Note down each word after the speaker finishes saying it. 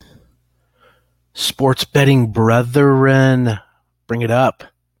Sports betting brethren, bring it up.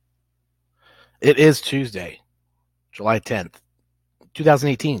 It is Tuesday, July 10th,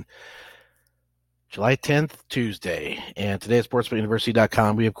 2018. July 10th, Tuesday. And today at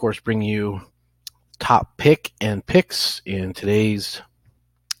sportsbetuniversity.com, we, of course, bring you top pick and picks in today's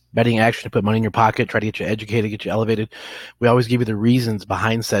betting action to put money in your pocket, try to get you educated, get you elevated. We always give you the reasons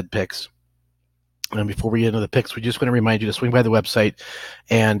behind said picks. And before we get into the picks, we just want to remind you to swing by the website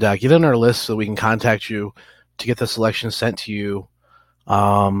and get on our list so we can contact you to get the selection sent to you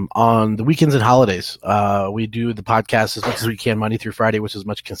on the weekends and holidays. We do the podcast as much as we can Monday through Friday, which is as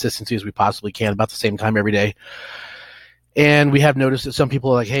much consistency as we possibly can, about the same time every day. And we have noticed that some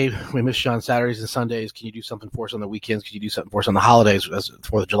people are like, hey, we miss you on Saturdays and Sundays. Can you do something for us on the weekends? Can you do something for us on the holidays as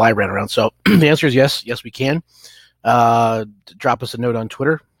for the July ran around? So the answer is yes. Yes, we can. Drop us a note on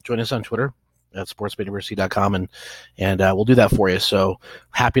Twitter. Join us on Twitter at sportsbetuniversity.com, and we'll do that for you. So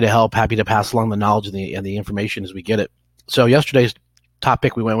happy to help, happy to pass along the knowledge and the information as we get it. So yesterday's top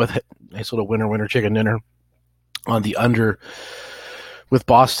pick we went with, nice little winner chicken dinner on the under with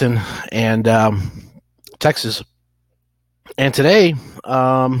Boston and Texas. And today,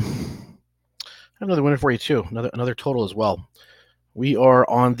 I have another winner for you too, another total as well. We are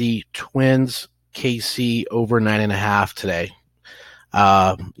on the Twins KC over 9.5 today.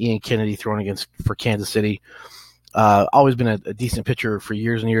 Ian Kennedy throwing for Kansas City. Always been a decent pitcher for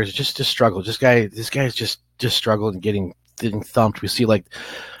years and years. Just struggled. This guy's just struggled and getting thumped. We see like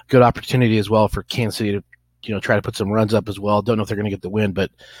good opportunity as well for Kansas City to try to put some runs up as well. Don't know if they're going to get the win,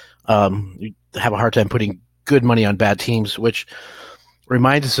 but you have a hard time putting good money on bad teams, which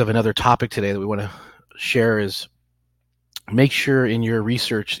reminds us of another topic today that we want to share is make sure in your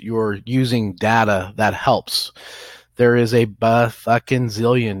research you're using data that helps. There is a fucking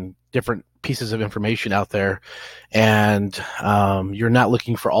zillion different pieces of information out there, and you're not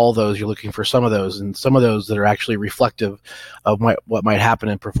looking for all those. You're looking for some of those, and some of those that are actually reflective of what might happen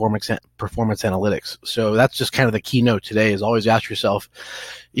in performance analytics. So that's just kind of the keynote today is always ask yourself,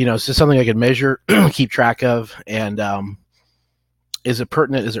 is this something I can measure, keep track of, and is it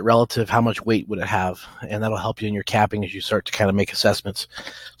pertinent? Is it relative? How much weight would it have? And that'll help you in your capping as you start to kind of make assessments.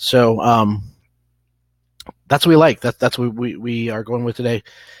 So that's what we like. That's what we are going with today.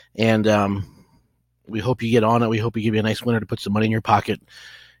 And we hope you get on it. We hope we give you a nice winner to put some money in your pocket.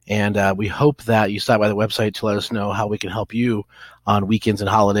 And we hope that you stop by the website to let us know how we can help you on weekends and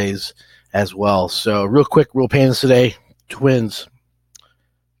holidays as well. So real quick, rule pains today. Twins,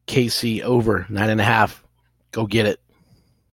 KC over 9.5. Go get it.